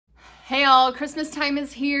Hey all, Christmas time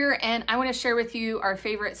is here and I want to share with you our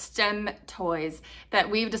favorite STEM toys that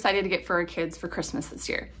we've decided to get for our kids for Christmas this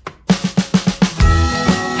year.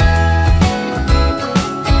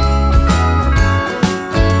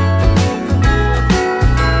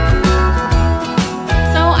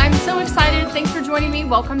 Thanks for joining me.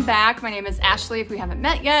 Welcome back. My name is Ashley, if we haven't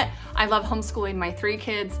met yet. I love homeschooling my 3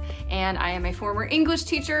 kids, and I am a former English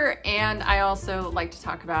teacher, and I also like to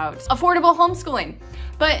talk about affordable homeschooling.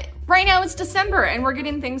 But right now it's December and we're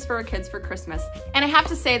getting things for our kids for Christmas. And I have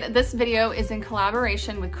to say that this video is in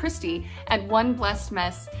collaboration with Christie at One Blessed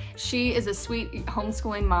Mess. She is a sweet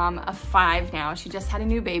homeschooling mom of 5 now. She just had a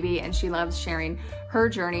new baby and she loves sharing her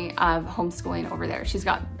journey of homeschooling over there. She's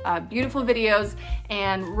got beautiful videos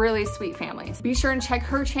and really sweet families. Be sure and check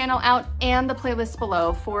her channel out and the playlist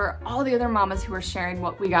below for all the other mamas who are sharing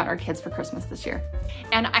what we got our kids for Christmas this year.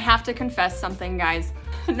 And I have to confess something, guys.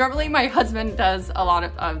 Normally my husband does a lot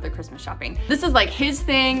of the Christmas shopping. This is like his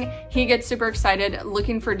thing. He gets super excited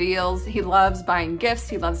looking for deals. He loves buying gifts.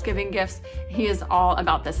 He loves giving gifts. He is all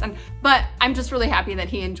about this. But I'm just really happy that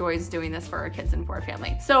he enjoys doing this for our kids and for our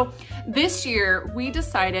family. So this year we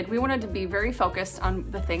decided we wanted to be very focused on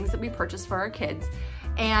the things that we purchased for our kids.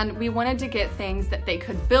 And we wanted to get things that they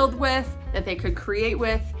could build with, that they could create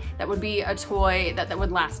with, that would be a toy that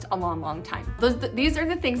would last a long, long time. These are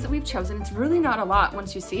the things that we've chosen. It's really not a lot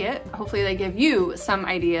once you see it. Hopefully they give you some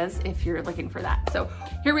ideas if you're looking for that. So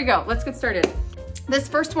here we go, let's get started. This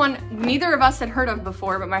first one, neither of us had heard of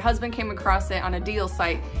before, but my husband came across it on a deal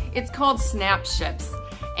site. It's called Snapships.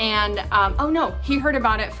 And oh no, he heard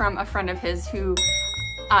about it from a friend of his who,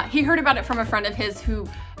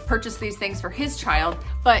 purchased these things for his child,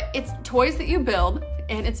 but it's toys that you build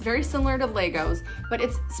and it's very similar to Legos, but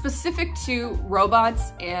it's specific to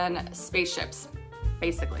robots and spaceships,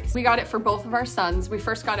 basically. We got it for both of our sons. We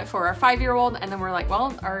first got it for our 5-year-old and then we're like,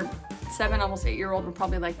 well, our 7, almost 8-year-old will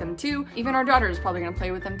probably like them too. Even our daughter is probably gonna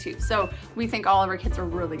play with them too. So we think all of our kids are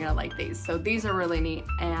really gonna like these. So these are really neat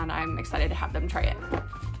and I'm excited to have them try it.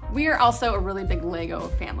 We are also a really big Lego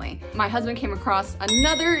family. My husband came across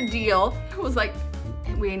another deal. It was like,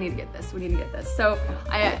 we need to get this, we need to get this. So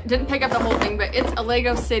I didn't pick up the whole thing, but it's a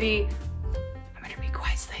Lego City, I'm gonna be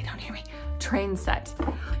quiet so they don't hear me, train set.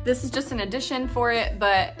 This is just an addition for it,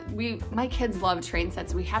 but my kids love train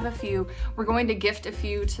sets. We have a few. We're going to gift a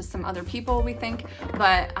few to some other people, we think,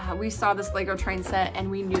 but we saw this Lego train set and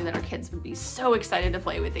we knew that our kids would be so excited to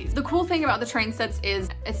play with these. The cool thing about the train sets is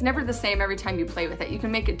it's never the same every time you play with it. You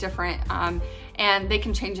can make it different and they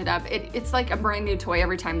can change it up. It's like a brand new toy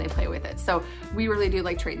every time they play with it. So we really do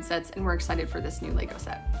like train sets and we're excited for this new Lego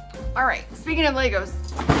set. All right, speaking of Legos,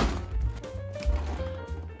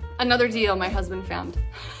 another deal my husband found.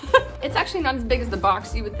 It's actually not as big as the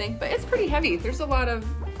box you would think, but it's pretty heavy. There's a lot of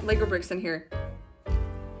Lego bricks in here. My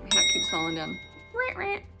hat keeps falling down.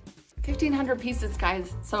 1,500 pieces,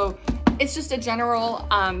 guys. So it's just a general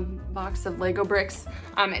box of Lego bricks.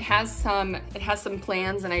 It has some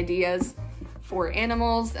plans and ideas for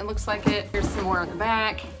animals. It looks like it. There's some more on the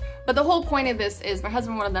back. But the whole point of this is my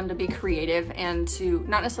husband wanted them to be creative and to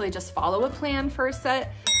not necessarily just follow a plan for a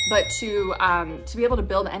set, but to be able to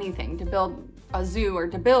build anything, to build a zoo or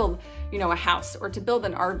to build, you know, a house or to build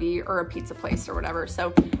an RV or a pizza place or whatever.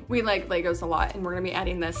 So we like Legos a lot and we're gonna be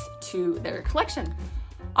adding this to their collection.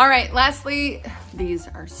 All right, lastly, these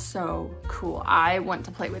are so cool. I want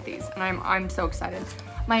to play with these and I'm so excited.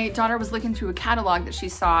 My daughter was looking through a catalog that she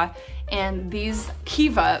saw and these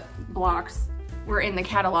Kiva Blocks were in the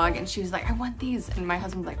catalog and she was like, I want these. And my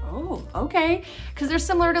husband's like, oh, okay. Because they're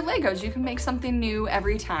similar to Legos. You can make something new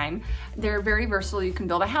every time. They're very versatile. You can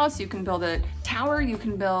build a house, you can build a tower, you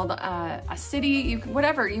can build a city, you can,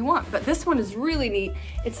 whatever you want. But this one is really neat.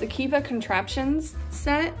 It's the Kiva Contraptions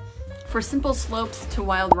set for simple slopes to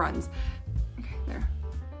wild runs.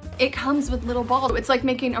 It comes with little balls. It's like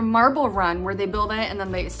making a marble run where they build it and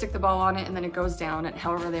then they stick the ball on it and then it goes down at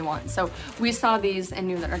however they want. So we saw these and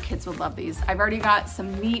knew that our kids would love these. I've already got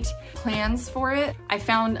some neat plans for it. I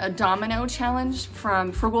found a domino challenge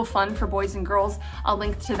from Frugal Fun for boys and girls. I'll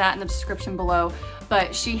link to that in the description below.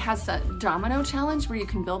 But she has a domino challenge where you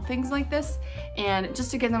can build things like this and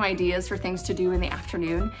just to give them ideas for things to do in the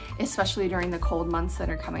afternoon, especially during the cold months that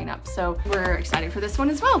are coming up. So we're excited for this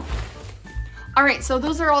one as well. All right, so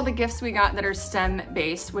those are all the gifts we got that are STEM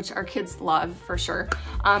based, which our kids love for sure.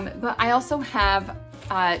 But I also have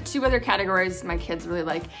two other categories my kids really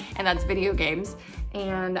like, and that's video games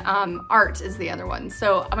and art is the other one.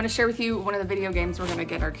 So I'm gonna share with you one of the video games we're gonna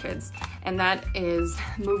get our kids, and that is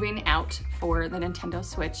Moving Out for the Nintendo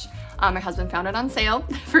Switch. My husband found it on sale,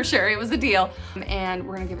 for sure, it was a deal. And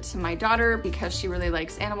we're gonna give it to my daughter because she really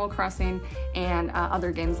likes Animal Crossing and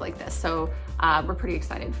other games like this. So we're pretty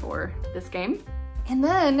excited for this game. And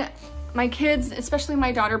then my kids, especially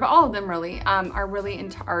my daughter, but all of them really, are really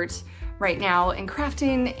into art right now and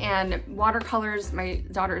crafting and watercolors. My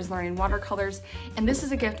daughter is learning watercolors, and this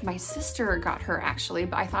is a gift my sister got her actually,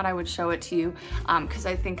 but I thought I would show it to you because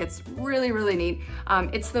I think it's really, really neat.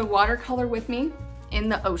 It's the Watercolor With Me in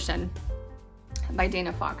the Ocean by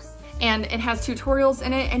Dana Fox. And it has tutorials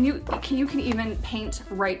in it, and you can even paint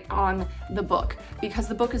right on the book because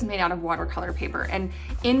the book is made out of watercolor paper. And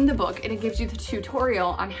in the book, it gives you the tutorial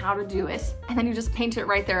on how to do it, and then you just paint it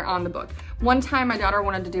right there on the book. One time my daughter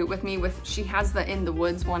wanted to do it with me she has the In the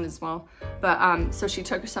Woods one as well. But so she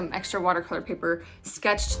took some extra watercolor paper,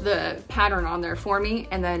 sketched the pattern on there for me,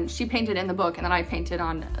 and then she painted in the book, and then I painted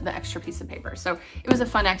on the extra piece of paper. So it was a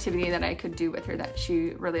fun activity that I could do with her that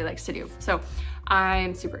she really likes to do. So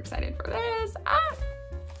I'm super excited for this.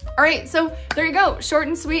 All right, so there you go. Short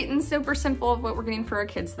and sweet and super simple of what we're getting for our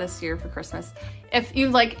kids this year for Christmas. If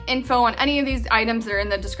you'd like info on any of these items, they're in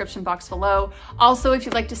the description box below. Also, if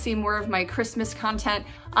you'd like to see more of my Christmas content,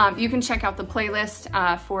 you can check out the playlist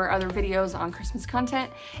for other videos on Christmas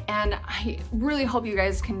content. And I really hope you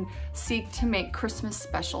guys can seek to make Christmas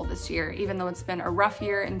special this year, even though it's been a rough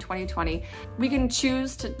year in 2020. We can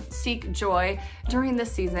choose to seek joy during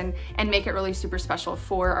this season and make it really super special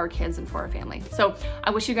for our kids and for our family. So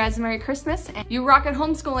I wish you guys a Merry Christmas, and you rock at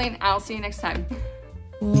homeschooling. I'll see you next time.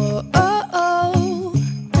 Whoa, oh, oh.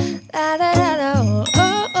 Da, da, da, da,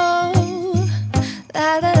 oh, oh.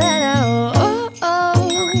 Da, da, da, da, oh,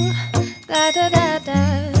 oh. Da, da, da,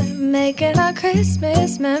 da. Making our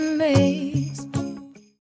Christmas memories.